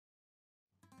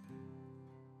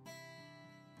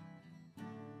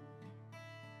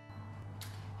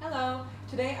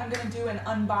Today I'm going to do an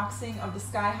unboxing of the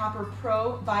SkyHopper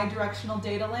Pro Bi-Directional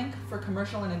data link for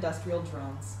commercial and industrial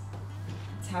drones.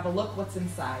 Let's have a look what's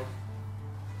inside.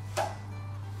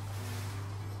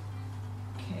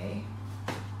 Okay.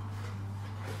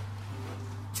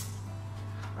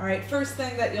 Alright, first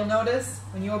thing that you'll notice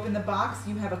when you open the box,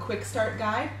 you have a quick start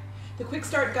guide. The quick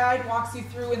start guide walks you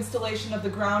through installation of the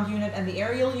ground unit and the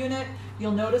aerial unit.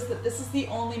 You'll notice that this is the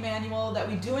only manual that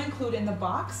we do include in the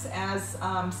box, as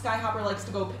SkyHopper likes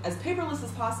to go as paperless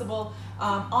as possible.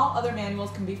 All other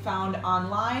manuals can be found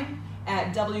online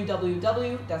at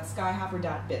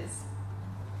www.skyhopper.biz.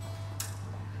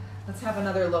 Let's have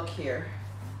another look here.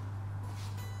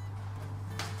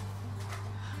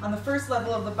 On the first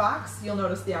level of the box, you'll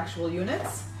notice the actual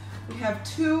units. We have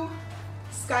two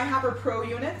SkyHopper Pro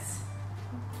units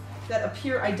that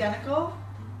appear identical.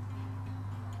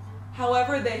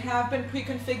 However, they have been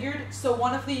pre-configured, so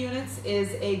one of the units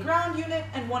is a ground unit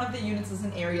and one of the units is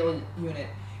an aerial unit.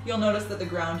 You'll notice that the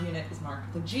ground unit is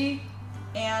marked with a G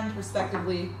and,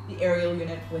 respectively, the aerial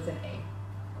unit with an A.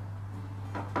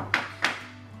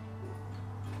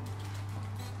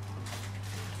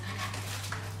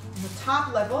 On the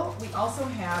top level, we also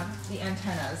have the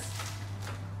antennas.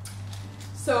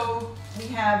 So we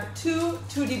have two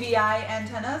 2 dBi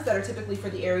antennas that are typically for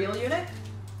the aerial unit,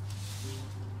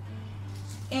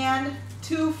 and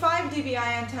two 5 dBi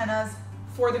antennas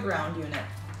for the ground unit.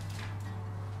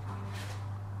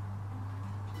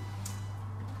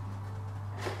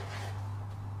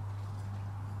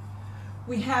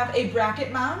 We have a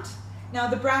bracket mount. Now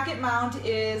the bracket mount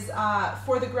is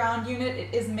for the ground unit.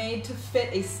 It is made to fit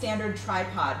a standard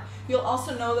tripod. You'll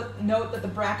also note that the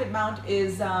bracket mount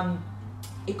is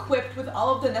equipped with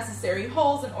all of the necessary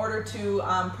holes in order to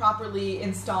properly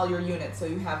install your unit. So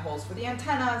you have holes for the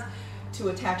antennas, to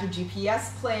attach a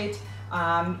GPS plate,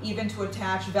 even to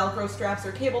attach Velcro straps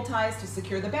or cable ties to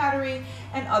secure the battery,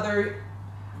 and other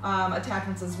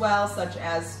attachments as well, such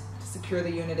as to secure the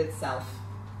unit itself.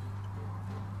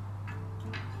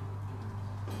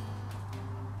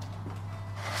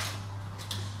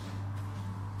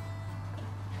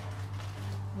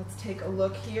 Let's take a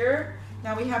look here.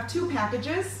 Now we have two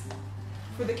packages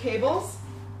for the cables.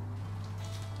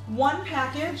 One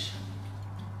package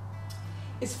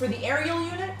is for the aerial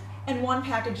unit and one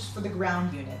package is for the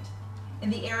ground unit.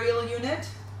 In the aerial unit,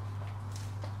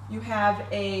 you have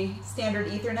a standard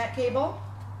Ethernet cable,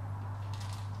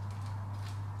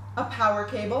 a power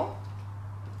cable,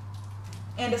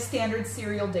 and a standard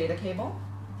serial data cable.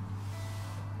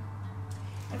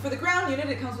 And for the ground unit,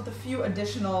 it comes with a few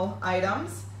additional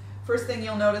items. First thing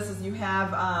you'll notice is you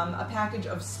have a package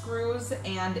of screws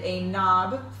and a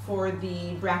knob for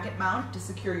the bracket mount to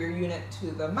secure your unit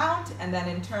to the mount, and then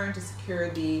in turn to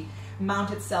secure the mount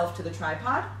itself to the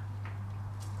tripod.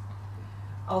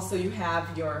 Also, you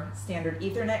have your standard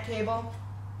Ethernet cable,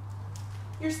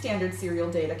 your standard serial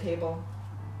data cable,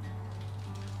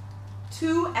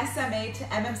 two SMA to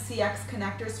MMCX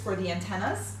connectors for the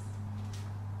antennas,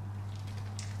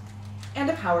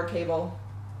 and a power cable.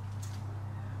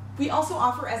 We also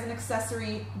offer as an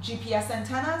accessory GPS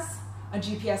antennas, a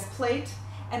GPS plate,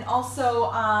 and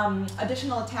also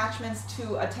additional attachments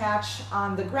to attach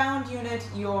on the ground unit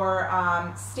your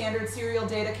standard serial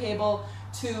data cable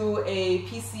to a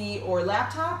PC or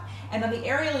laptop, and on the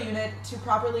aerial unit to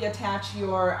properly attach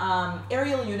your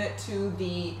aerial unit to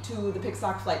the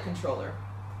Pixoc flight controller.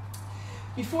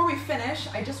 Before we finish,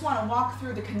 I just want to walk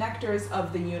through the connectors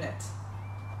of the unit.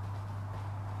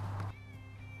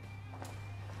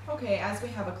 Okay, as we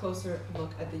have a closer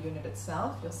look at the unit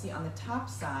itself, you'll see on the top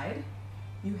side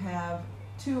you have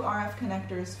two RF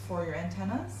connectors for your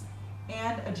antennas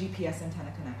and a GPS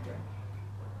antenna connector.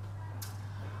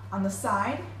 On the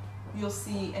side, you'll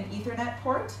see an Ethernet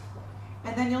port,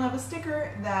 and then you'll have a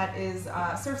sticker that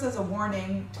serves as a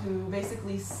warning to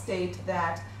basically state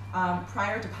that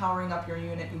prior to powering up your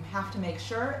unit, you have to make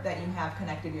sure that you have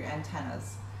connected your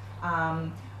antennas.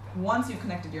 Once you've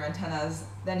connected your antennas,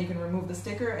 then you can remove the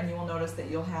sticker and you will notice that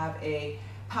you'll have a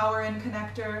power in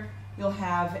connector, you'll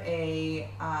have a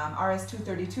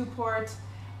RS-232 port,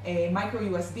 a micro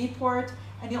USB port,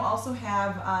 and you'll also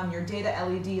have your data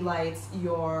LED lights,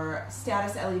 your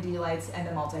status LED lights, and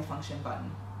a multifunction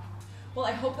button. Well,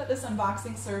 I hope that this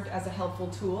unboxing served as a helpful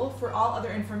tool. For all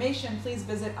other information, please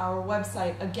visit our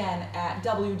website again at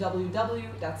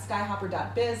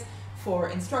www.skyhopper.biz for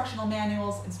instructional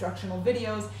manuals, instructional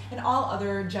videos, and all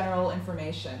other general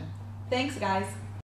information. Thanks, guys!